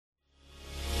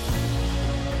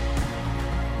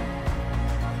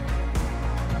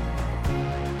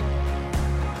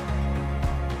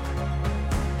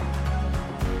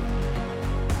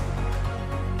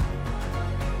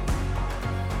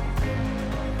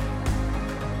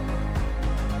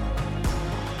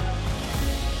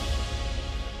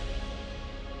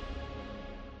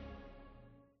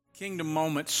Kingdom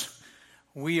Moments.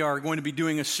 We are going to be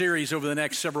doing a series over the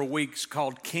next several weeks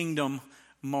called Kingdom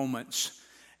Moments.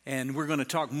 And we're going to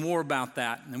talk more about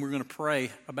that, and we're going to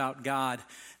pray about God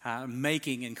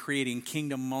making and creating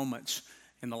kingdom moments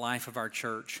in the life of our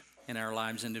church and our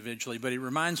lives individually. But it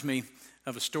reminds me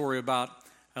of a story about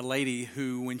a lady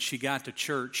who, when she got to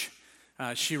church,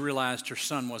 she realized her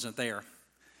son wasn't there.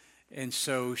 And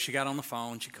so she got on the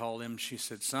phone, she called him, she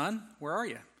said, "Son, where are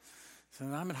you?" He said,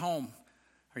 "I'm at home."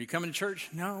 "Are you coming to church?"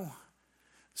 "No."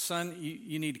 "Son,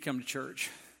 you need to come to church."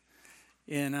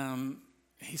 And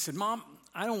he said, "Mom,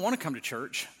 I don't want to come to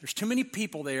church. There's too many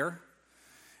people there,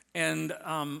 and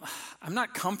I'm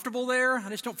not comfortable there. I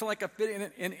just don't feel like I fit in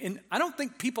it, and I don't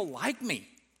think people like me."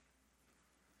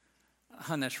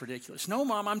 "Hon, that's ridiculous." "No,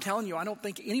 Mom, I'm telling you, I don't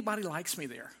think anybody likes me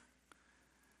there."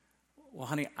 "Well,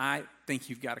 honey, I think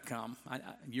you've got to come.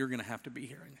 You're going to have to be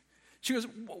here." And she goes,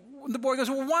 the boy goes,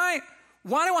 "Well, why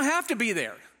do I have to be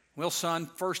there?" "Well, son,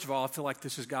 first of all, I feel like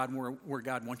this is God where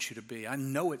God wants you to be. I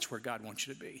know it's where God wants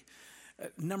you to be.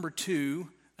 Number two,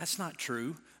 that's not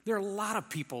true. There are a lot of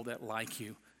people that like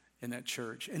you in that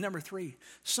church. And number three,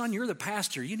 son, you're the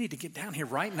pastor. You need to get down here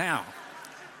right now."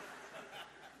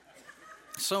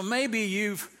 So maybe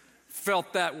you've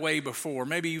felt that way before.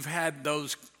 Maybe you've had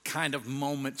those kind of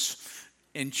moments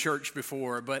in church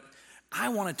before. But I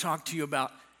want to talk to you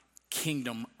about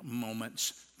kingdom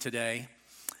moments today.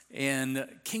 And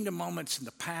kingdom moments in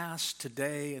the past,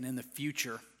 today, and in the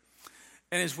future.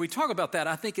 And as we talk about that,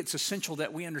 I think it's essential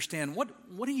that we understand what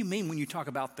do you mean when you talk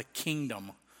about the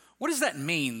kingdom? What does that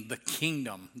mean, the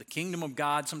kingdom? The kingdom of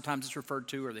God, sometimes it's referred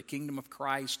to, or the kingdom of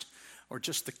Christ, or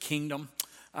just the kingdom.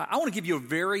 I want to give you a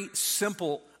very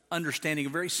simple understanding, a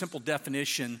very simple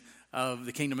definition of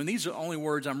the kingdom. And these are the only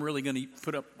words I'm really going to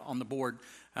put up on the board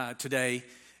today.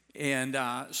 And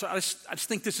so I just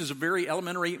think this is a very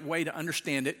elementary way to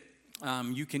understand it.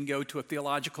 You can go to a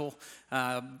theological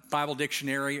Bible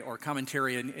dictionary or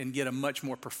commentary and get a much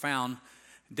more profound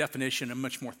definition, a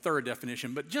much more thorough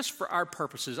definition. But just for our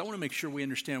purposes, I want to make sure we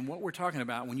understand what we're talking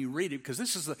about when you read it, because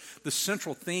this is the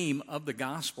central theme of the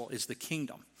gospel is the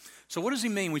kingdom. So what does he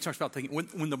mean when he talks about the kingdom?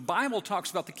 When the Bible talks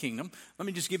about the kingdom, let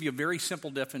me just give you a very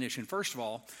simple definition. First of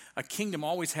all, a kingdom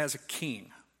always has a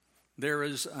king. There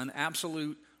is an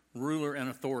absolute ruler and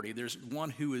authority. There's one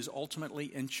who is ultimately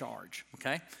in charge,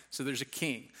 okay? So there's a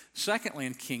king. Secondly,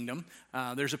 in kingdom,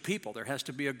 there's a people. There has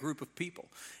to be a group of people.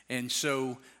 And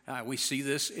so we see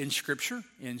this in Scripture.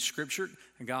 In Scripture,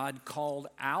 God called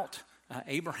out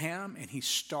Abraham, and he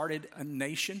started a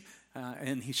nation,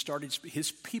 and he started his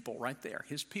people right there,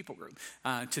 his people group.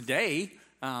 Today,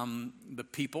 the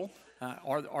people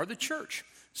are the church.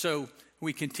 So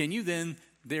we continue, then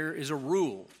there is a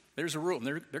rule. There's a rule.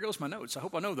 And there goes my notes. I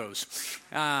hope I know those.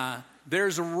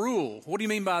 There's a rule. What do you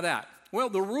mean by that? Well,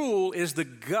 the rule is the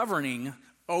governing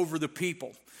over the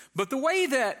people. But the way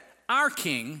that our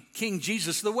King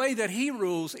Jesus, the way that he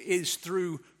rules is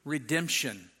through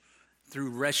redemption, through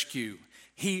rescue.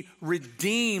 He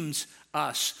redeems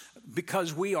us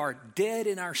because we are dead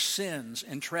in our sins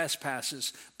and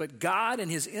trespasses. But God, in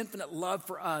his infinite love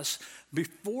for us,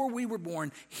 before we were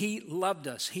born, he loved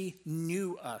us. He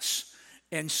knew us.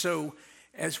 And so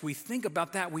as we think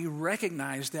about that, we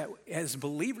recognize that as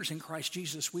believers in Christ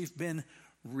Jesus, we've been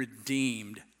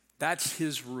redeemed. That's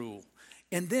his rule.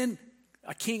 And then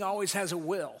a king always has a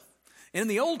will. In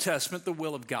the Old Testament, the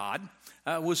will of God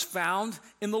was found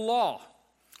in the law.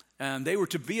 And they were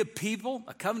to be a people,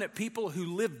 a covenant people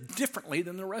who lived differently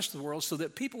than the rest of the world, so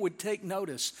that people would take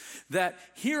notice that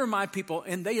here are my people,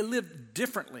 and they live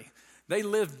differently. They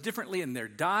live differently in their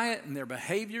diet, and their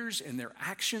behaviors, and their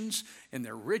actions, and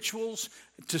their rituals,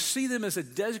 to see them as a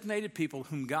designated people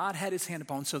whom God had his hand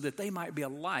upon so that they might be a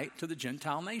light to the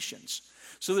Gentile nations.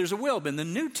 So there's a will. But in the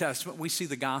New Testament, we see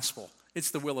the gospel.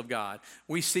 It's the will of God.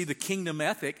 We see the kingdom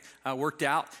ethic worked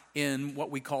out in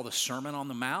what we call the Sermon on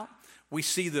the Mount. We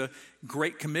see the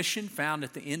Great Commission found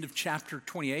at the end of chapter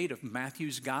 28 of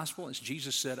Matthew's gospel, as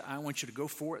Jesus said, "I want you to go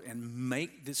forth and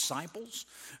make disciples."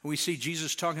 We see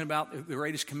Jesus talking about the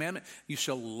greatest commandment: you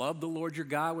shall love the Lord your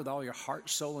God with all your heart,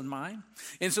 soul, and mind.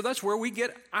 And so that's where we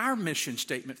get our mission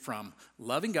statement from: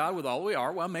 loving God with all we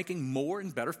are while making more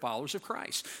and better followers of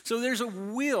Christ. So there's a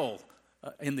will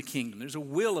in the kingdom. There's a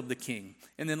will of the king.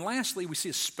 And then lastly, we see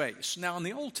a space. Now, in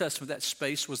the Old Testament, that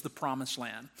space was the promised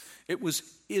land. It was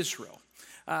Israel.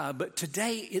 But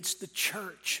today, it's the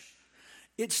church.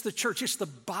 It's the church. It's the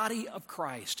body of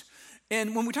Christ.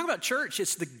 And when we talk about church,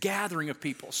 it's the gathering of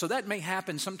people. So that may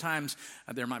happen sometimes.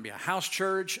 There might be a house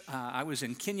church. I was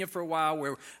in Kenya for a while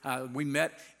where we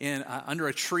met under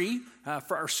a tree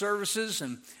for our services.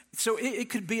 And so it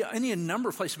could be any number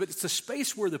of places, but it's a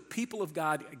space where the people of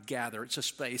God gather. It's a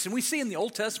space. And we see in the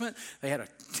Old Testament, they had a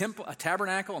temple, a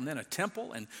tabernacle, and then a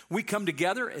temple. And we come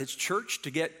together as church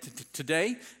to get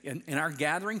today in our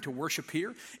gathering to worship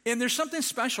here. And there's something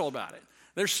special about it.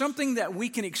 There's something that we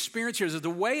can experience here. There's a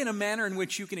way and a manner in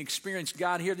which you can experience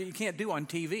God here that you can't do on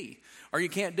TV, or you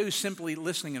can't do simply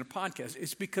listening in a podcast.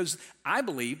 It's because I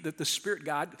believe that the Spirit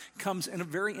God comes in a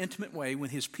very intimate way when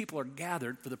his people are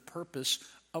gathered for the purpose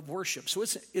of worship. So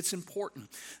it's important.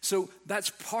 So that's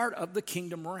part of the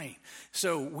kingdom reign.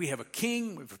 So we have a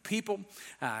king, we have a people,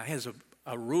 he has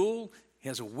a rule, he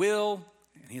has a will,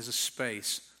 and he has a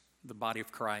space, the body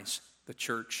of Christ, the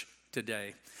church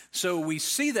today. So we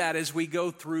see that as we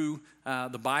go through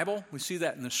the Bible. We see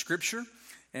that in the Scripture,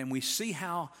 and we see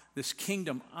how this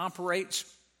kingdom operates.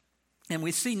 And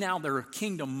we see now there are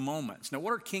kingdom moments. Now,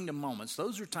 what are kingdom moments?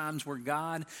 Those are times where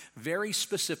God very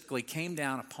specifically came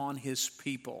down upon his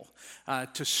people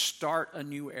to start a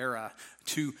new era,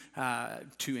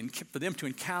 for them to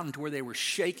encounter where they were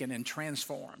shaken and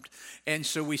transformed. And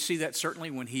so we see that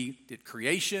certainly when he did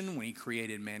creation, when he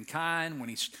created mankind, when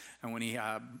he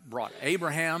brought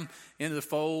Abraham into the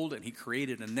fold and he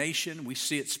created a nation. We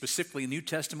see it specifically in the New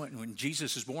Testament. When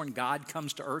Jesus is born, God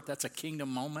comes to earth. That's a kingdom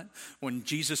moment. When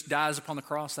Jesus dies upon the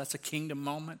cross, that's a kingdom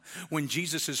moment. When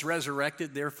Jesus is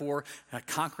resurrected, therefore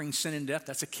conquering sin and death,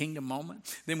 that's a kingdom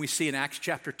moment. Then we see in Acts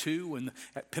chapter 2,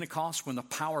 at Pentecost, when the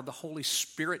power of the Holy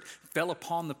Spirit fell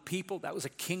upon the people, that was a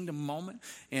kingdom moment.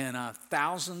 And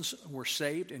thousands were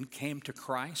saved and came to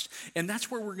Christ. And that's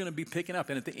where we're going to be picking up.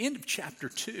 And at the end of chapter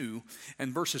 2,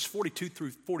 and verses 42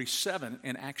 through 47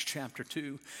 in Acts chapter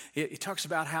 2, it talks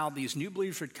about how these new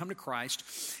believers had come to Christ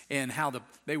and how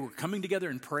they were coming together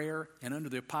in prayer and under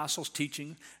the apostles'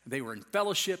 teaching. They were in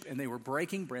fellowship and they were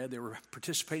breaking bread. They were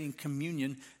participating in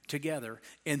communion together.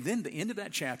 And then the end of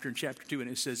that chapter, in chapter 2, and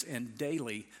it says, and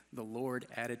daily the Lord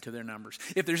added to their numbers.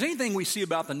 If there's anything we see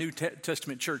about the New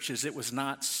Testament church, is it was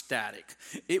not static.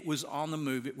 It was on the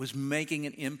move. It was making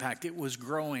an impact. It was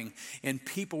growing, and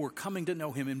people were coming to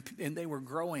know him, and they were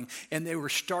growing, and they were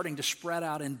starting to spread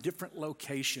out in different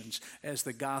locations as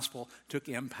the gospel took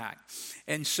impact.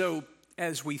 And so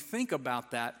as we think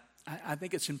about that, I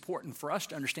think it's important for us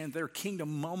to understand there are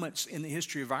kingdom moments in the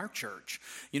history of our church.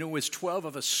 You know, as 12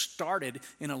 of us started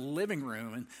in a living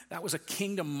room, and that was a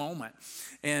kingdom moment.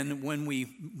 And when we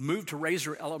moved to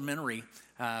Razor Elementary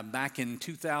back in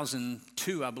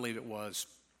 2002, I believe it was,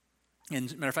 and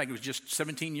as a matter of fact, it was just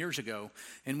 17 years ago.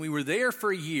 And we were there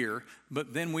for a year,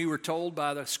 but then we were told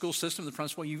by the school system, the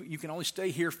principal, you can only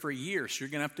stay here for a year, so you're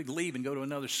going to have to leave and go to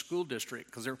another school district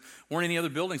because there weren't any other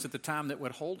buildings at the time that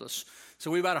would hold us. So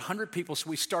we were about 100 people,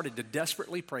 so we started to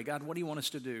desperately pray, God, what do you want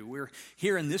us to do? We're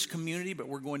here in this community, but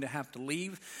we're going to have to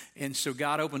leave. And so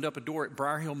God opened up a door at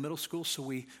Briar Hill Middle School, so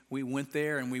we went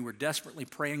there, and we were desperately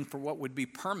praying for what would be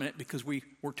permanent because we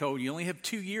were told you only have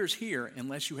 2 years here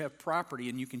unless you have property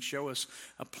and you can show us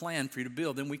a plan for you to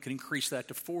build. Then we could increase that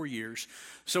to 4 years.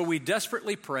 So we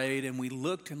desperately prayed, and we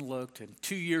looked, and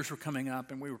 2 years were coming up,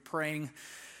 and we were praying.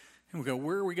 And we go,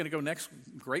 where are we going to go next?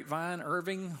 Grapevine,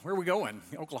 Irving? Where are we going?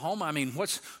 Oklahoma? I mean,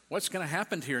 what's going to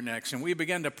happen here next? And we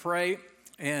began to pray,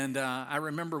 and I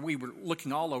remember we were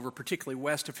looking all over, particularly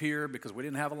west of here because we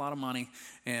didn't have a lot of money,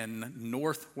 and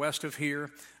northwest of here.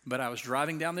 But I was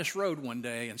driving down this road one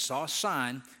day and saw a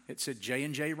sign. It said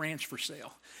J&J Ranch for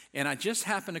sale. And I just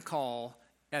happened to call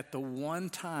at the one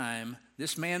time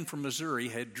this man from Missouri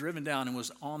had driven down and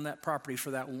was on that property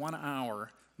for that 1 hour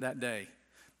that day.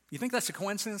 You think that's a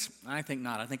coincidence? I think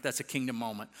not. I think that's a kingdom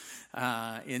moment.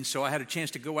 And so I had a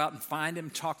chance to go out and find him,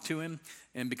 talk to him.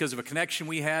 And because of a connection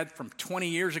we had from 20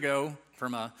 years ago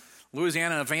from a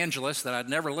Louisiana evangelist that I'd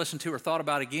never listened to or thought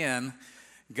about again,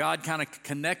 God kind of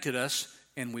connected us.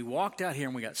 And we walked out here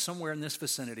and we got somewhere in this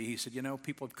vicinity. He said, you know,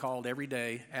 people have called every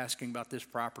day asking about this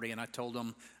property. And I told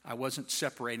them I wasn't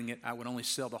separating it. I would only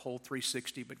sell the whole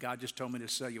 360, but God just told me to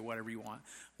sell you whatever you want.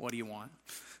 What do you want?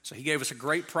 So he gave us a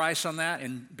great price on that.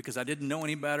 And because I didn't know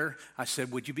any better, I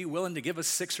said, would you be willing to give us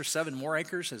 6 or 7 more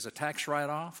acres as a tax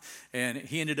write-off? And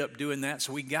he ended up doing that.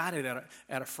 So we got it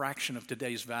at a fraction of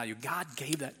today's value. God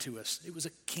gave that to us. It was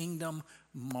a kingdom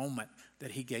moment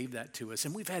that he gave that to us.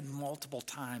 And we've had multiple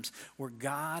times where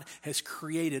God has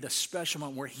created a special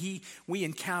moment where we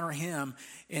encounter him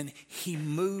and he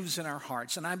moves in our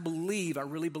hearts. And I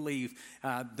really believe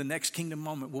the next kingdom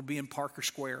moment will be in Parker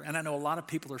Square. And I know a lot of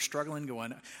people are struggling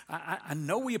going, I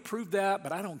know we approved that,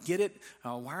 but I don't get it.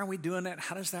 Why are we doing that?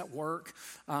 How does that work?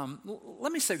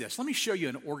 Let me say this. Let me show you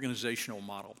an organizational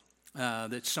model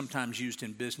that's sometimes used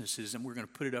in businesses, and we're going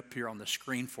to put it up here on the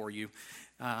screen for you.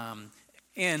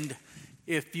 And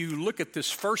if you look at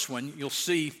this first one, you'll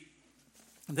see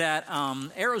that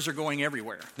arrows are going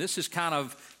everywhere. This is kind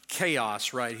of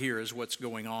chaos right here is what's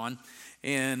going on.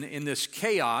 And in this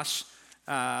chaos,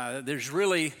 there's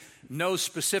really no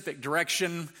specific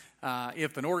direction.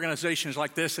 If an organization is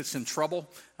like this, it's in trouble.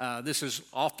 This is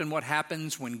often what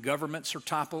happens when governments are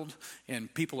toppled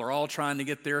and people are all trying to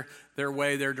get their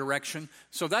way, their direction.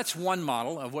 So that's one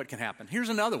model of what can happen. Here's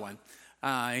another one.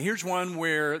 Here's one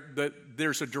where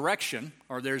there's a direction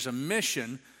or there's a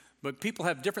mission, but people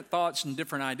have different thoughts and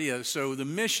different ideas. So the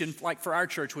mission, like for our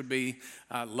church, would be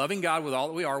loving God with all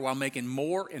that we are while making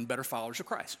more and better followers of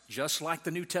Christ, just like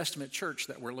the New Testament church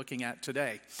that we're looking at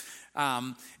today.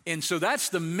 And so that's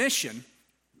the mission.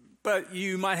 But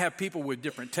you might have people with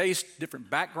different tastes, different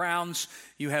backgrounds.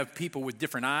 You have people with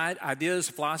different ideas,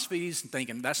 philosophies, and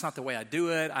thinking, that's not the way I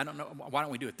do it. I don't know. Why don't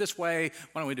we do it this way?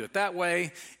 Why don't we do it that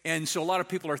way? And so a lot of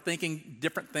people are thinking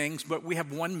different things, but we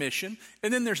have one mission.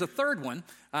 And then there's a third one,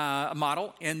 a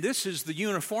model, and this is the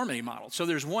uniformity model. So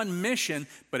there's one mission,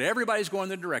 but everybody's going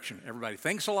the direction. Everybody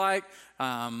thinks alike.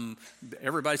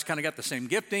 Everybody's kind of got the same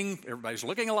gifting. Everybody's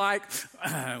looking alike.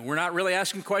 We're not really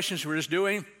asking questions. We're just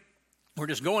doing. We're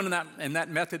just going in that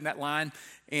method, in that line,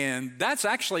 and that's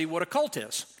actually what a cult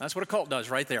is. That's what a cult does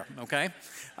right there, okay?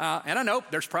 And I know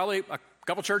there's probably a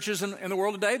couple churches in the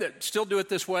world today that still do it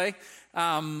this way,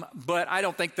 but I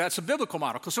don't think that's a biblical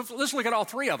model. So let's look at all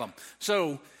three of them.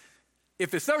 So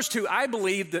if it's those two, I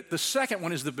believe that the second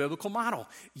one is the biblical model.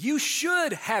 You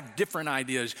should have different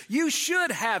ideas. You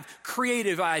should have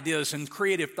creative ideas and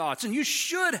creative thoughts, and you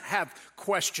should have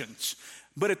questions.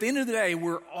 But at the end of the day,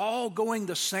 we're all going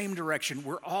the same direction.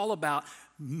 We're all about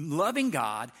loving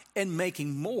God and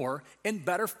making more and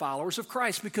better followers of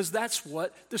Christ, because that's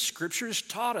what the scriptures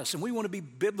taught us, and we want to be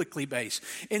biblically based.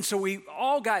 And so we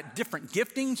all got different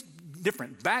giftings,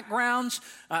 different backgrounds.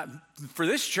 For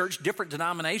this church, different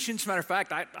denominations. As a matter of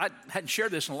fact, I hadn't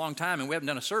shared this in a long time, and we haven't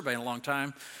done a survey in a long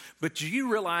time. But do you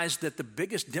realize that the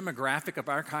biggest demographic of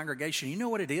our congregation, you know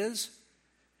what it is?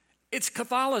 It's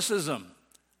Catholicism.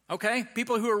 Okay,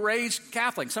 people who are raised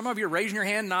Catholic. Some of you are raising your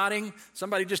hand, nodding.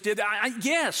 Somebody just did that.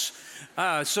 Yes.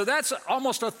 So that's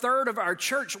almost a third of our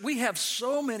church. We have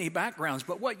so many backgrounds,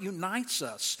 but what unites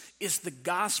us is the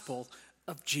gospel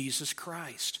of Jesus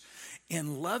Christ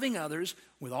and loving others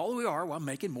with all that we are while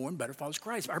making more and better followers of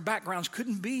Christ. Our backgrounds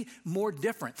couldn't be more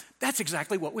different. That's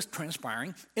exactly what was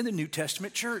transpiring in the New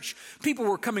Testament church. People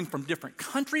were coming from different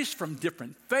countries, from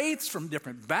different faiths, from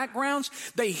different backgrounds.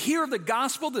 They hear the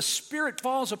gospel, the Spirit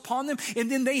falls upon them, and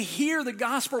then they hear the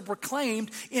gospel proclaimed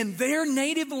in their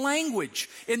native language,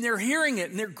 and they're hearing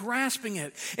it, and they're grasping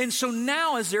it. And so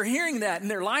now as they're hearing that, and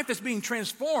their life is being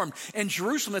transformed, and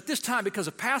Jerusalem at this time, because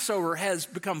of Passover, has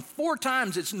become 4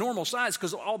 times its normal size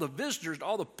because all the visitors,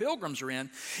 all the pilgrims are in.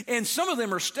 And some of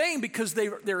them are staying because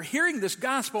they're hearing this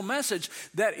gospel message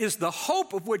that is the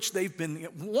hope of which they've been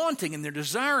wanting and they're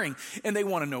desiring, and they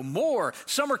want to know more.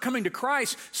 Some are coming to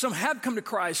Christ. Some have come to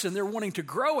Christ, and they're wanting to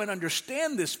grow and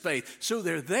understand this faith. So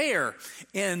they're there,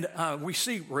 and we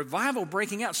see revival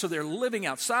breaking out. So they're living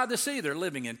outside the city. They're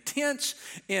living in tents,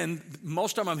 and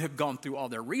most of them have gone through all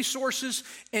their resources.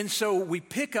 And so we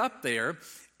pick up there,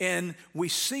 and we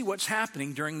see what's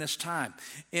happening during this time.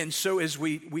 And so as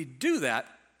we do that,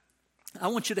 I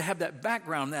want you to have that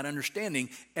background, that understanding,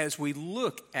 as we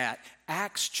look at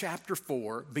Acts chapter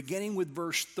 4, beginning with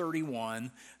verse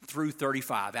 31 through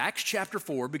 35. Acts chapter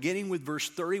 4, beginning with verse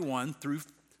 31 through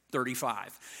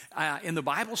 35. And the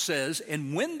Bible says,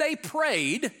 and when they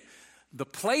prayed, the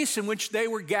place in which they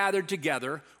were gathered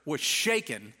together was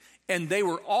shaken, and they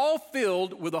were all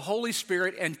filled with the Holy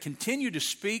Spirit and continued to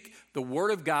speak the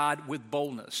word of God with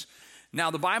boldness.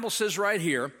 Now, the Bible says right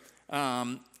here,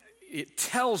 it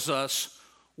tells us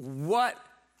what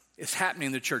is happening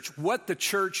in the church, what the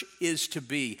church is to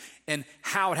be, and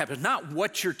how it happens, not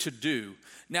what you're to do.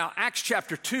 Now, Acts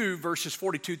chapter 2, verses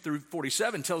 42 through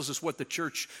 47 tells us what the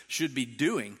church should be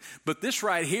doing. But this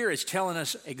right here is telling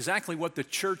us exactly what the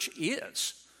church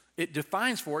is. It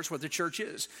defines for us what the church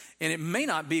is. And it may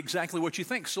not be exactly what you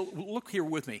think. So look here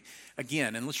with me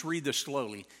again, and let's read this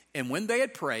slowly. And when they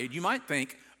had prayed, you might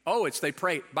think, oh, it's they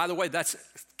prayed. By the way, that's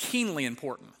keenly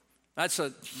important. That's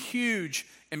a huge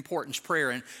importance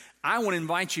prayer. And I want to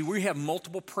invite you, we have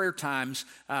multiple prayer times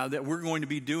that we're going to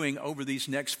be doing over these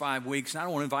next 5 weeks. And I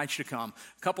want to invite you to come.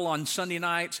 A couple on Sunday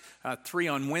nights, 3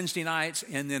 on Wednesday nights,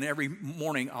 and then every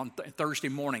morning on Thursday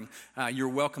morning, you're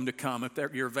welcome to come if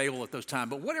you're available at those times.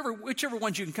 But whichever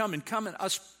ones you can come and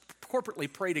us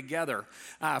corporately pray together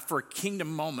for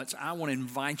kingdom moments. I want to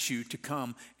invite you to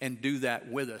come and do that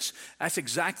with us. That's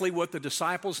exactly what the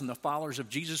disciples and the followers of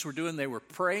Jesus were doing. They were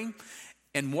praying.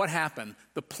 And what happened?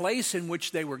 The place in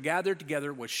which they were gathered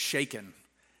together was shaken.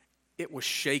 It was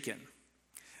shaken.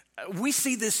 We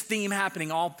see this theme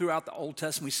happening all throughout the Old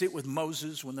Testament. We see it with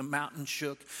Moses when the mountain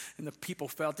shook and the people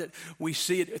felt it. We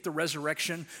see it at the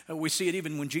resurrection. We see it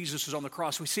even when Jesus was on the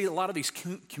cross. We see a lot of these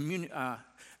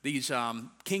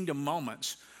kingdom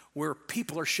moments where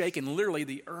people are shaken. Literally,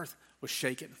 the earth was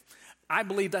shaken. I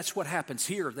believe that's what happens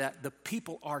here, that the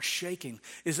people are shaking.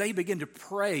 As they begin to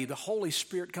pray, the Holy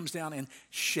Spirit comes down and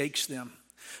shakes them.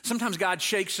 Sometimes God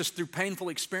shakes us through painful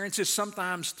experiences,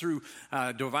 sometimes through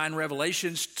divine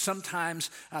revelations, sometimes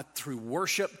through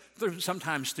worship,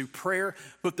 sometimes through prayer.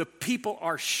 But the people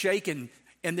are shaken,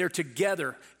 and they're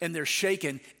together, and they're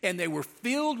shaken, and they were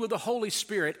filled with the Holy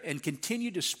Spirit and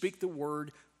continue to speak the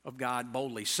word of God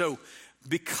boldly. So,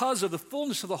 because of the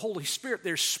fullness of the Holy Spirit,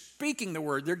 they're speaking the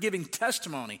word, they're giving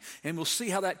testimony, and we'll see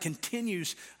how that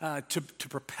continues to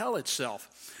propel itself.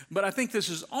 But I think this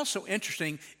is also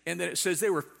interesting in that it says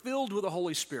they were filled with the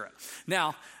Holy Spirit.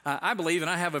 Now, I believe, and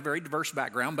I have a very diverse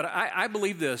background, but I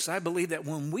believe this. I believe that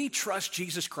when we trust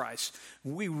Jesus Christ,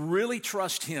 we really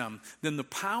trust him, then the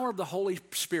power of the Holy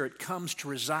Spirit comes to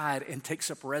reside and takes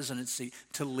up residency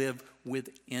to live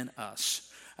within us.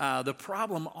 The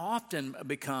problem often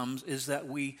becomes is that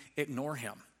we ignore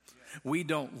him. We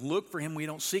don't look for him. We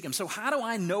don't seek him. So how do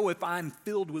I know if I'm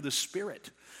filled with the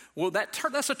Spirit? Well,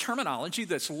 that's a terminology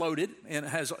that's loaded and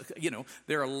has,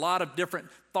 there are a lot of different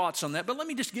thoughts on that. But let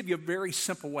me just give you a very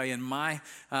simple way in my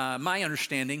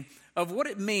understanding of what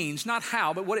it means, not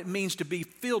how, but what it means to be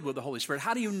filled with the Holy Spirit.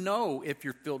 How do you know if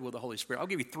you're filled with the Holy Spirit? I'll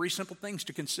give you 3 simple things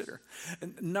to consider.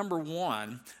 Number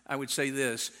 1, I would say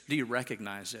this: do you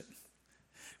recognize it?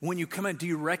 When you come in, do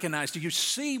you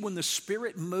see when the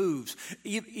Spirit moves?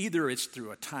 Either it's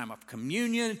through a time of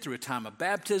communion, through a time of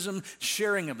baptism,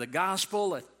 sharing of the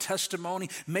gospel, a testimony.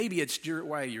 Maybe it's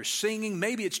while you're singing.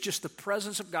 Maybe it's just the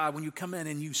presence of God when you come in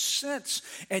and you sense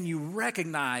and you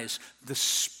recognize the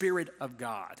Spirit of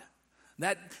God.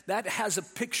 That has a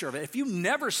picture of it. If you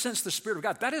never sense the Spirit of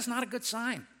God, that is not a good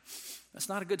sign. That's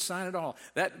not a good sign at all.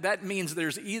 That means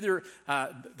there's either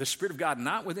the Spirit of God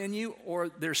not within you, or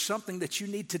there's something that you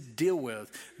need to deal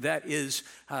with that is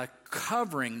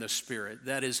covering the Spirit,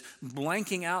 that is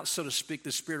blanking out, so to speak,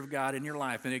 the Spirit of God in your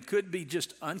life. And it could be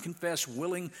just unconfessed,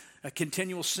 willing,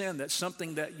 continual sin. That's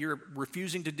something that you're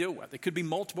refusing to deal with. It could be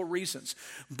multiple reasons.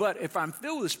 But if I'm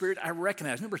filled with the Spirit, I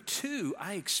recognize. Number 2,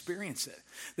 I experience it.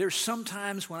 There's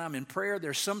sometimes when I'm in prayer,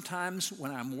 there's sometimes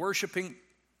when I'm worshiping,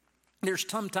 there's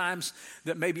sometimes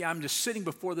that maybe I'm just sitting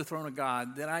before the throne of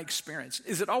God that I experience.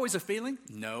 Is it always a feeling?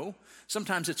 No.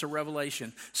 Sometimes it's a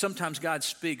revelation. Sometimes God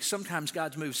speaks. Sometimes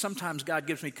God moves. Sometimes God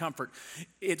gives me comfort.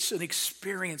 It's an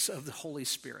experience of the Holy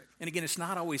Spirit. And again, it's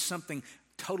not always something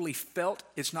totally felt.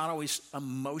 It's not always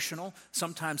emotional.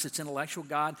 Sometimes it's intellectual.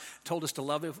 God told us to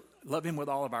love him with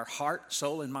all of our heart,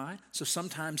 soul, and mind. So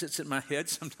sometimes it's in my head,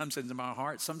 sometimes it's in my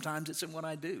heart, sometimes it's in what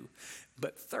I do.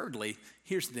 But thirdly,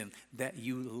 here's the thing, that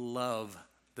you love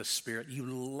the Spirit. You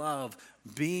love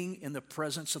being in the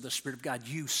presence of the Spirit of God.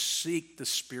 You seek the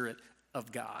Spirit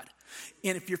of God.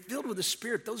 And if you're filled with the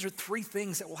Spirit, those are 3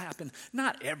 things that will happen.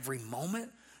 Not every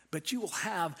moment, but you will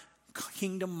have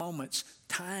kingdom moments,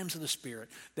 times of the Spirit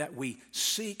that we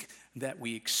seek, that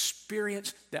we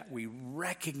experience, that we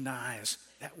recognize,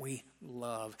 that we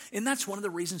love. And that's one of the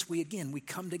reasons we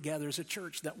come together as a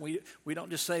church, that we don't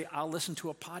just say, I'll listen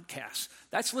to a podcast.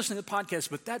 That's listening to the podcast,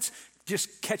 but that's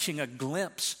just catching a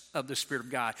glimpse of the Spirit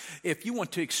of God. If you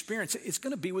want to experience it, it's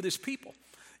going to be with his people.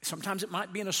 Sometimes it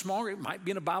might be in a small group, it might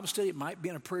be in a Bible study, it might be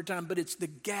in a prayer time, but it's the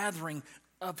gathering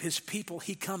of his people.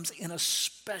 He comes in a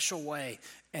special way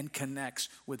and connects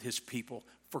with his people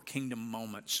for kingdom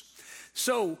moments.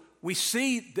 So we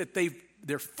see that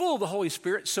they're full of the Holy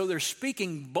Spirit, so they're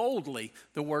speaking boldly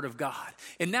the word of God.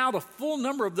 And now the full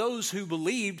number of those who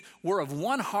believed were of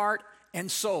one heart and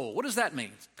soul. What does that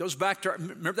mean? It goes back to,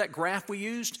 remember that graph we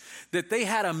used? That they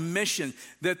had a mission,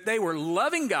 that they were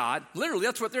loving God. Literally,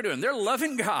 that's what they're doing. They're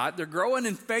loving God. They're growing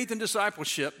in faith and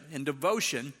discipleship and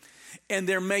devotion, and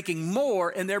they're making more,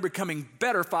 and they're becoming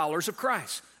better followers of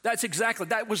Christ.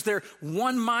 That was their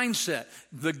one mindset.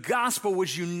 The gospel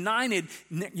was uniting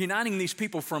these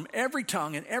people from every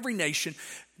tongue and every nation.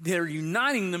 they're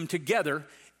uniting them together,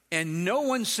 and no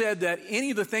one said that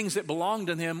any of the things that belonged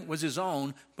to him was his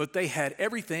own, but they had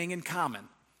everything in common.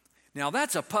 Now,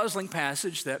 that's a puzzling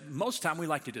passage that most of the time we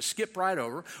like to just skip right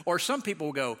over. Or some people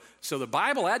will go, so the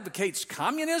Bible advocates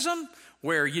communism,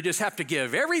 where you just have to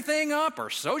give everything up, or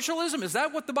socialism? Is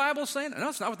that what the Bible's saying? No,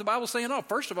 it's not what the Bible's saying at all.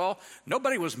 First of all,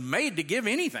 nobody was made to give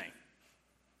anything.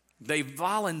 They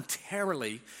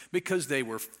voluntarily, because they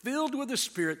were filled with the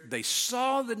Spirit, they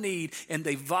saw the need, and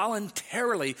they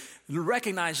voluntarily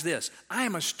recognized this. I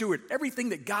am a steward. Everything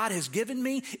that God has given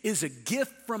me is a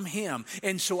gift from Him.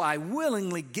 And so I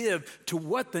willingly give to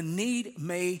what the need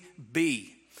may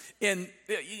be. And,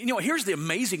 here's the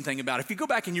amazing thing about it. If you go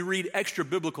back and you read extra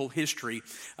biblical history,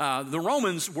 the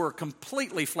Romans were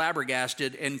completely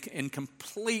flabbergasted and in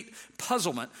complete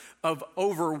puzzlement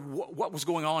over what was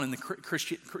going on in the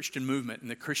Christian movement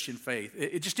and the Christian faith.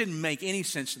 It just didn't make any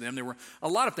sense to them. There were a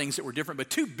lot of things that were different,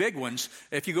 but two big ones.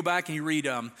 If you go back and you read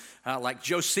like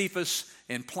Josephus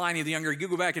and Pliny the Younger, you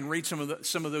go back and read some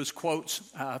of those quotes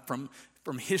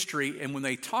from history, and when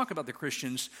they talk about the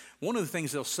Christians, one of the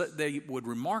things they would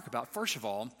remark about, first of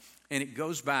all, and it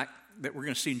goes back that we're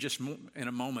going to see in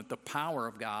a moment, the power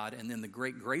of God and then the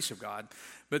great grace of God,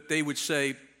 but they would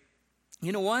say,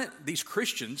 you know what? These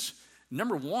Christians,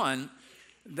 number one,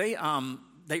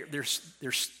 they're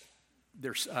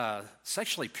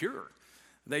sexually pure.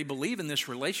 They believe in this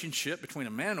relationship between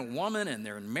a man and a woman, and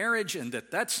they're in marriage, and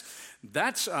that's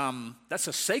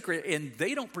a sacred, and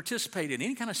they don't participate in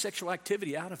any kind of sexual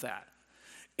activity out of that.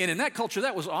 And in that culture,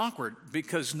 that was awkward,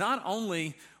 because not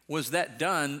only was that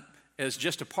done as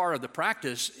just a part of the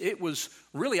practice, it was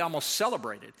really almost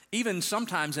celebrated, even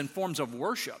sometimes in forms of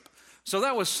worship. So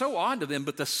that was so odd to them.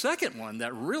 But the second one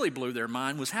that really blew their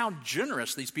mind was how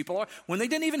generous these people are when they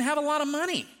didn't even have a lot of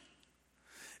money.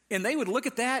 And they would look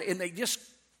at that and they just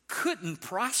couldn't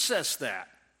process that.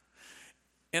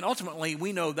 And ultimately,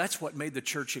 we know that's what made the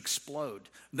church explode.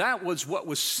 That was what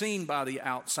was seen by the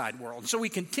outside world. So we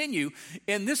continue,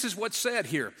 and this is what's said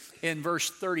here in verse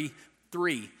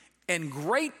 33. And the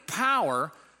great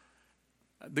power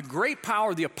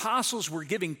of the apostles were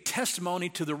giving testimony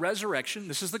to the resurrection.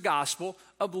 This is the gospel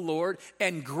of the Lord.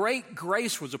 And great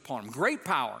grace was upon them. Great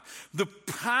power. The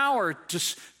power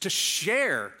to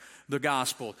share the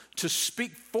gospel, to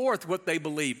speak forth what they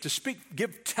believe, to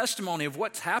give testimony of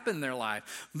what's happened in their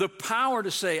life. The power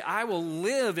to say, I will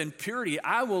live in purity.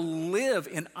 I will live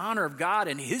in honor of God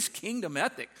and His kingdom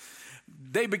ethic.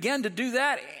 They began to do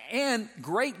that, and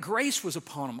great grace was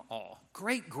upon them all.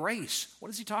 Great grace. What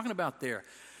is he talking about there?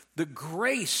 The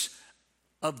grace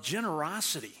of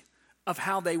generosity, of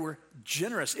how they were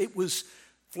generous. It was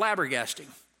flabbergasting.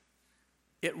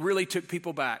 It really took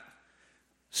people back.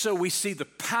 So we see the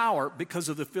power, because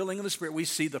of the filling of the Spirit, we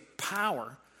see the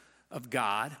power of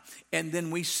God, and then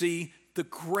we see the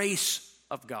grace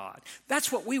of God.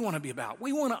 That's what we want to be about.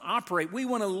 We want to operate. We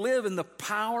want to live in the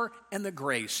power and the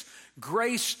grace.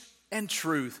 Grace and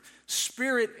truth.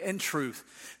 Spirit and truth.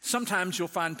 Sometimes you'll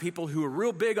find people who are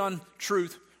real big on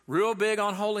truth, real big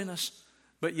on holiness,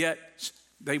 but yet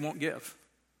they won't give.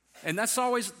 And that's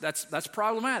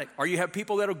problematic. Or you have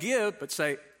people that'll give but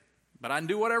say, but I can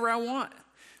do whatever I want.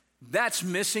 That's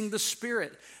missing the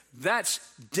Spirit. That's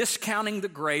discounting the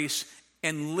grace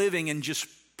and living in just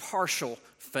partial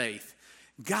faith.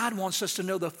 God wants us to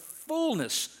know the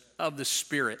fullness of the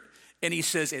Spirit. And He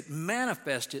says it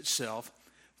manifests itself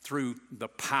through the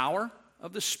power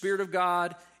of the Spirit of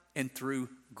God and through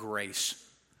grace.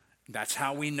 That's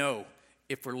how we know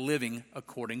if we're living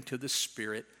according to the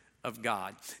Spirit of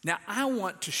God. Now, I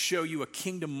want to show you a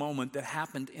kingdom moment that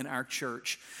happened in our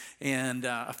church, and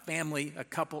a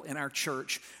couple in our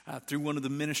church through one of the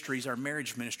ministries, our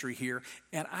marriage ministry here,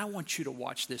 and I want you to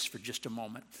watch this for just a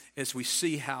moment as we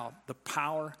see how the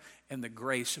power and the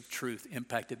grace of truth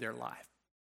impacted their life.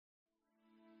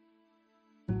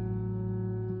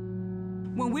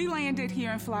 When we landed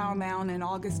here in Flower Mound in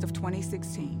August of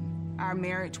 2016, our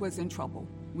marriage was in trouble.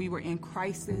 We were in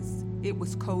crisis. It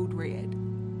was code red.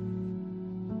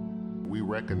 We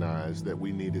recognized that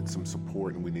we needed some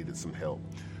support and we needed some help.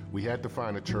 We had to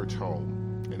find a church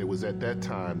home, and it was at that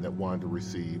time that Wanda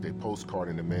received a postcard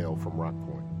in the mail from Rock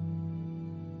Point.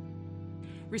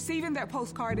 Receiving that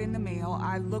postcard in the mail,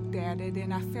 I looked at it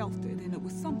and I felt it, and it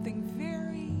was something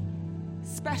very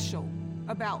special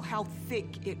about how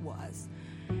thick it was.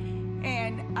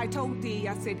 And I told Dee,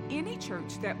 I said, any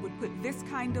church that would put this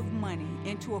kind of money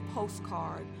into a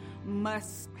postcard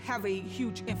must have a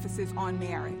huge emphasis on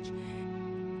marriage.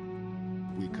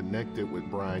 we connected with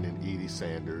Brian and Edie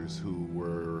Sanders, who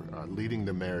were leading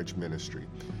the marriage ministry.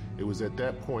 It was at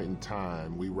that point in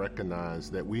time we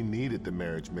recognized that we needed the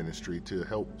marriage ministry to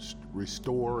help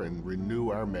restore and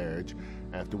renew our marriage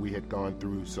after we had gone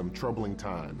through some troubling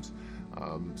times.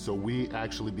 So we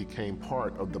actually became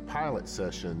part of the pilot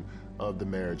session of the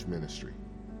marriage ministry.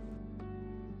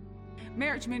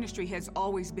 Marriage ministry has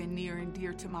always been near and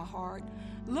dear to my heart.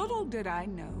 Little did I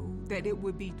know that it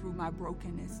would be through my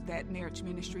brokenness that marriage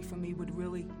ministry for me would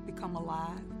really become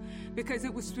alive. Because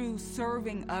it was through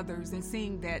serving others and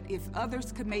seeing that if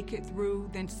others could make it through,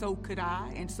 then so could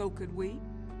I and so could we.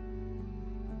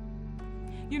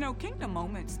 You know, kingdom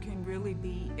moments can really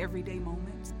be everyday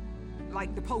moments.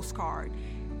 Like the postcard,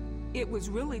 it was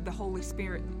really the Holy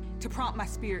Spirit to prompt my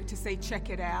spirit to say,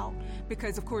 check it out.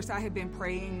 Because, of course, I had been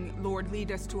praying, Lord,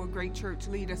 lead us to a great church,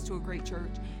 lead us to a great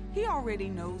church. He already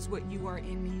knows what you are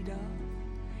in need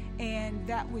of. And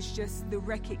that was just the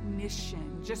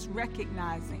recognition, just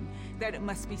recognizing that it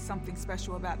must be something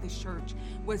special about this church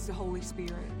was the Holy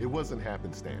Spirit. It wasn't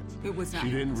happenstance. It was not.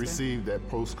 She didn't receive that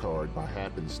postcard by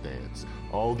happenstance.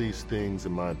 All these things,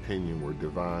 in my opinion, were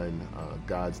divine,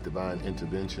 God's divine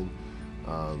intervention.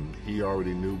 He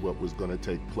already knew what was going to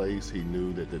take place. He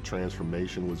knew that the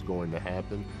transformation was going to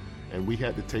happen. And we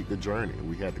had to take the journey.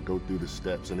 We had to go through the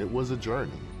steps. And it was a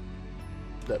journey.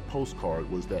 That postcard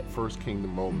was that first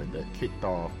kingdom moment that kicked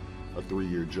off a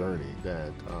 3-year journey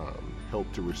that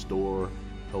helped to restore,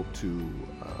 helped to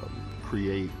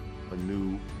create a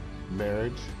new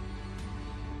marriage.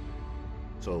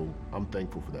 So I'm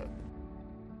thankful for that.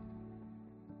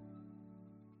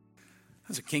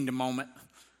 It's a kingdom moment,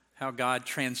 how God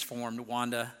transformed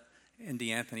Wanda and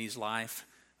DeAnthony's life,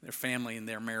 their family, and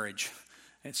their marriage.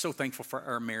 And so thankful for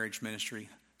our marriage ministry.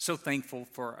 So thankful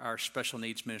for our special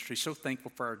needs ministry. So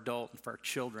thankful for our adult and for our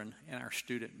children and our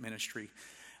student ministry.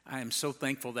 I am so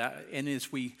thankful that, and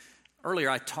earlier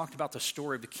I talked about the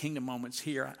story of the kingdom moments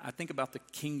here. I think about the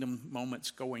kingdom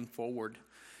moments going forward.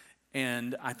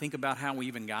 And I think about how we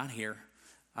even got here.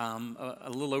 A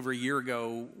little over a year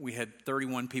ago, we had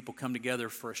 31 people come together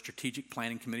for a strategic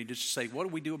planning committee just to say, what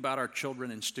do we do about our children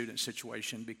and student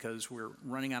situation? Because we're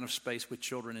running out of space with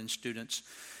children and students.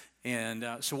 And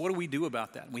so what do we do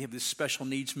about that? We have this special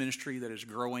needs ministry that is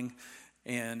growing.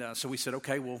 And so we said,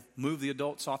 okay, we'll move the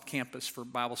adults off campus for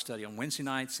Bible study on Wednesday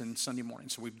nights and Sunday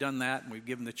mornings. So we've done that, and we've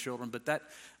given the children, but that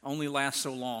only lasts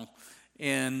so long.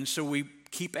 And so we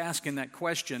keep asking that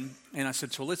question, and I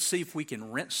said, so let's see if we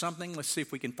can rent something. Let's see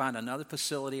if we can find another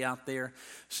facility out there.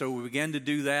 So we began to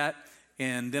do that,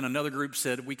 and then another group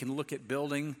said we can look at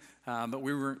building, but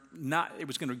we were not. It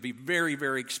was going to be very,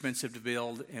 very expensive to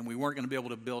build, and we weren't going to be able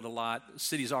to build a lot. The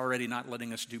city's already not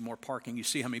letting us do more parking. You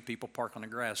see how many people park on the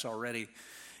grass already.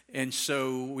 And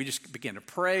so we just began to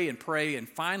pray, and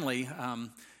finally,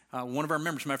 one of our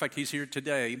members, matter of fact, he's here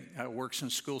today, works in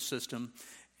the school system,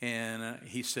 and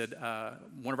he said,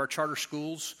 one of our charter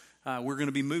schools, we're going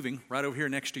to be moving right over here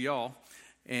next to y'all.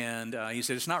 And he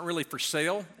said, it's not really for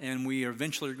sale, and we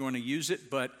eventually are going to use it,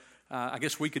 but I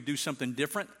guess we could do something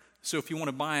different. So if you want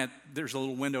to buy it, there's a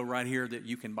little window right here that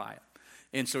you can buy it.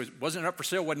 And so it wasn't up for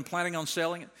sale, wasn't planning on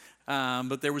selling it,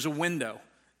 but there was a window.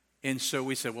 And so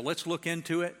we said, well, let's look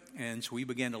into it. And so we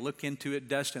began to look into it.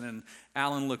 Dustin and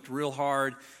Alan looked real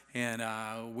hard. And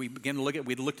we began to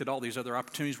we looked at all these other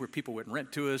opportunities where people would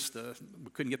rent to us. We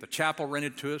couldn't get the chapel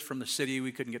rented to us from the city.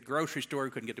 We couldn't get the grocery store.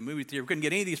 We couldn't get the movie theater. We couldn't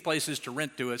get any of these places to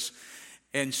rent to us.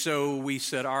 And so we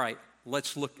said, all right,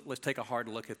 let's take a hard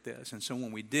look at this. And so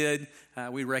when we did,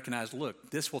 we recognized, look,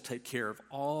 this will take care of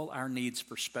all our needs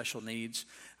for special needs.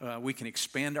 We can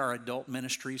expand our adult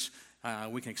ministries.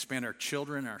 We can expand our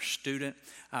children, our student.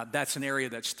 That's an area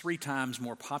that's 3 times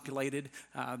more populated.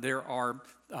 There are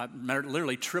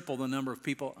literally triple the number of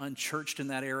people unchurched in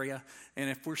that area. And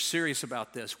if we're serious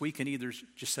about this, we can either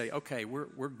just say, okay,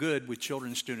 we're good with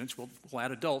children and students. We'll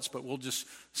add adults, but we'll just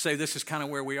say this is kind of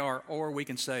where we are. Or we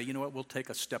can say, you know what, we'll take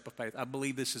a step of faith. I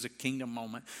believe this is a kingdom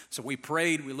moment. So we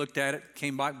prayed, we looked at it,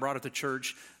 came back, brought it to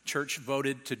church. Church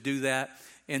voted to do that.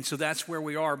 And so that's where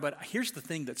we are. But here's the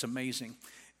thing that's amazing.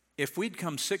 If we'd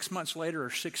come 6 months later or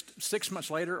 6 months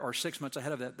later or 6 months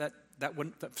ahead of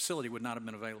that facility would not have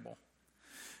been available.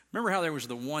 Remember how there was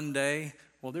the one day?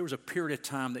 Well, there was a period of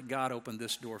time that God opened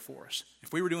this door for us.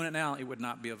 If we were doing it now, it would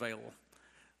not be available.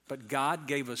 But God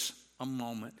gave us a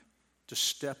moment to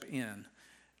step in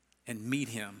and meet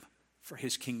him for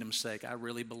his kingdom's sake. I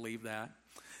really believe that.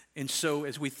 And so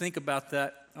as we think about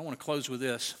that, I want to close with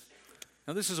this.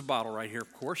 Now, this is a bottle right here,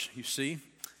 of course, you see.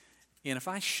 And if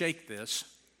I shake this,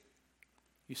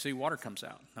 you see water comes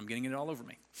out. I'm getting it all over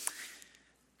me.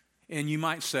 And you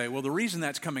might say, well, the reason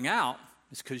that's coming out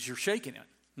It's because you're shaking it.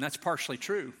 And that's partially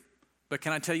true. But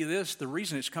can I tell you this? The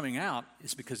reason it's coming out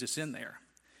is because it's in there.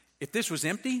 If this was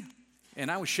empty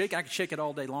and I could shake it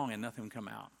all day long and nothing would come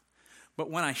out. But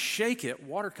when I shake it,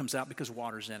 water comes out because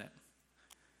water's in it.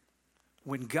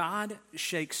 When God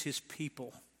shakes his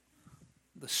people,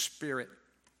 the Spirit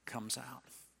comes out.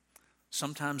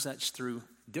 Sometimes that's through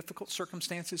difficult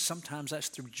circumstances. Sometimes that's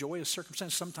through joyous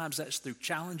circumstances. Sometimes that's through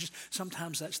challenges.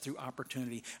 Sometimes that's through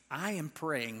opportunity. I am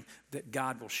praying that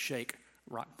God will shake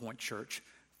Rock Point Church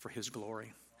for his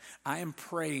glory. I am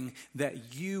praying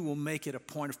that you will make it a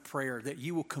point of prayer, that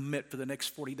you will commit for the next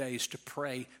 40 days to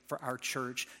pray for our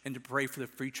church and to pray for the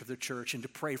future of the church and to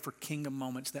pray for kingdom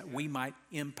moments that we might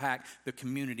impact the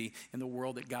community and the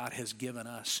world that God has given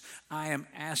us. I am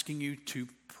asking you to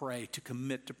pray, to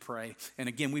commit to pray. And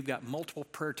again, we've got multiple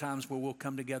prayer times where we'll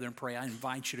come together and pray. I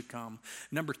invite you to come.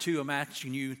 Number two, I'm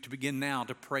asking you to begin now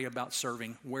to pray about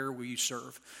serving. Where will you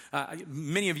serve?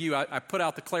 Many of you, I put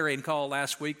out the clarion call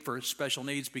last week for special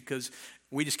needs because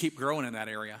we just keep growing in that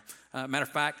area. Matter of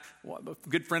fact, a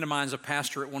good friend of mine is a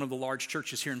pastor at one of the large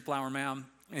churches here in Flower Mound,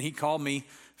 and he called me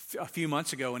a few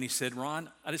months ago and he said, Ron,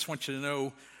 I just want you to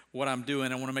know what I'm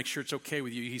doing. I want to make sure it's okay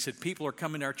with you. He said, people are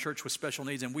coming to our church with special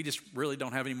needs and we just really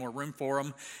don't have any more room for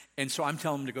them. And so I'm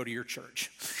telling them to go to your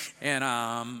church.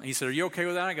 And he said, are you okay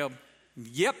with that? I go,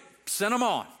 yep, send them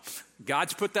on.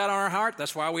 God's put that on our heart.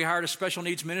 That's why we hired a special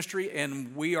needs ministry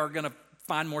and we are going to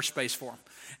find more space for them.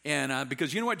 And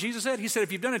because you know what Jesus said? He said,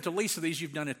 if you've done it to the least of these,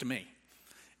 you've done it to me.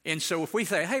 And so if we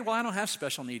say, hey, well, I don't have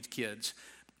special needs kids.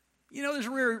 You know, there's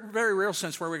a very real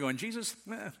sense where we're going, Jesus,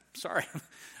 sorry.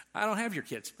 I don't have your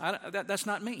kids. That's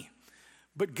not me.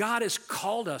 But God has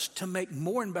called us to make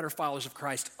more and better followers of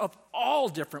Christ of all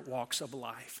different walks of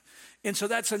life. And so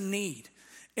that's a need.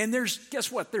 And guess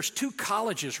what? There's 2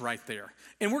 colleges right there.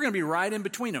 And we're going to be right in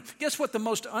between them. Guess what the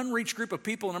most unreached group of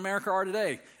people in America are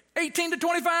today? 18 to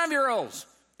 25-year-olds.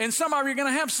 And some of you are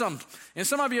going to have some. And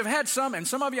some of you have had some. And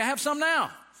some of you have some now.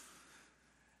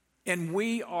 And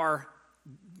we are,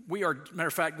 matter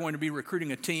of fact, going to be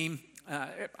recruiting a team.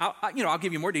 I'll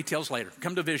give you more details later.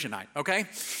 Come to Vision Night, okay?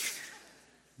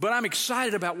 But I'm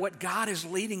excited about what God is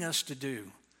leading us to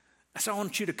do. So I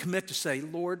want you to commit to say,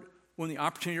 Lord, when the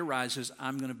opportunity arises,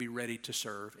 I'm going to be ready to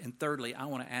serve. And thirdly, I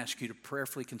want to ask you to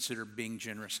prayerfully consider being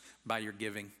generous by your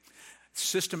giving,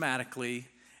 systematically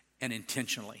and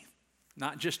intentionally,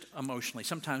 not just emotionally.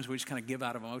 Sometimes we just kind of give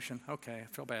out of emotion. Okay,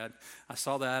 I feel bad. I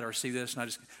saw that or see this,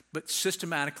 but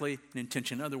systematically and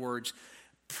intention. In other words,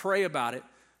 pray about it.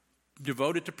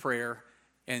 Devote it to prayer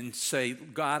and say,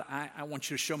 God, I want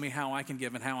you to show me how I can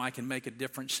give and how I can make a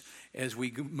difference as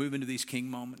we move into these king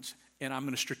moments. And I'm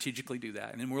going to strategically do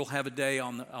that. And then we'll have a day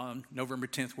on November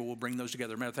 10th where we'll bring those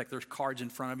together. Matter of fact, there's cards in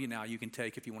front of you now you can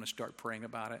take if you want to start praying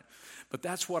about it. But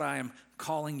that's what I am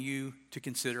calling you to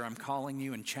consider. I'm calling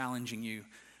you and challenging you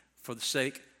for the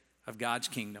sake of God's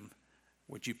kingdom.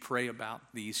 Would you pray about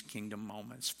these kingdom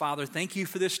moments? Father, thank you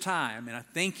for this time. And I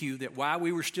thank you that while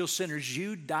we were still sinners,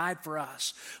 you died for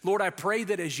us. Lord, I pray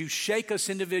that as you shake us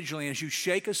individually, as you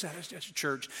shake us as a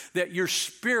church, that your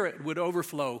Spirit would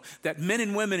overflow, that men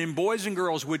and women and boys and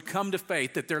girls would come to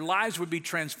faith, that their lives would be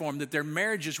transformed, that their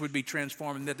marriages would be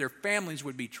transformed, and that their families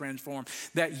would be transformed,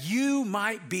 that you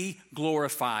might be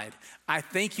glorified. I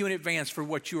thank you in advance for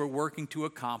what you are working to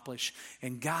accomplish.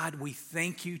 And God, we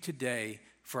thank you today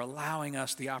for allowing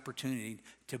us the opportunity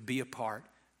to be a part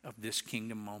of this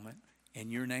kingdom moment.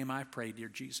 In your name I pray, dear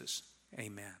Jesus.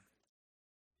 Amen.